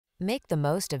Make the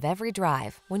most of every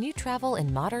drive when you travel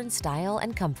in modern style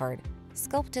and comfort.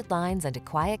 Sculpted lines and a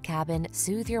quiet cabin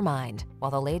soothe your mind,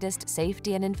 while the latest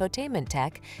safety and infotainment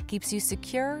tech keeps you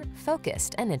secure,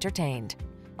 focused, and entertained.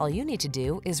 All you need to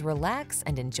do is relax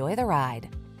and enjoy the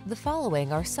ride. The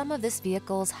following are some of this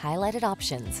vehicle's highlighted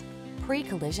options: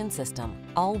 pre-collision system,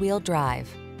 all-wheel drive,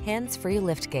 hands-free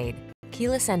liftgate,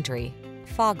 keyless entry,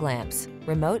 fog lamps,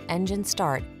 remote engine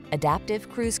start,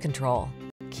 adaptive cruise control,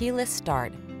 keyless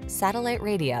start, satellite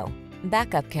radio,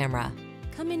 backup camera.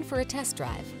 Come in for a test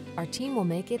drive. Our team will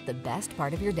make it the best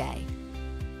part of your day.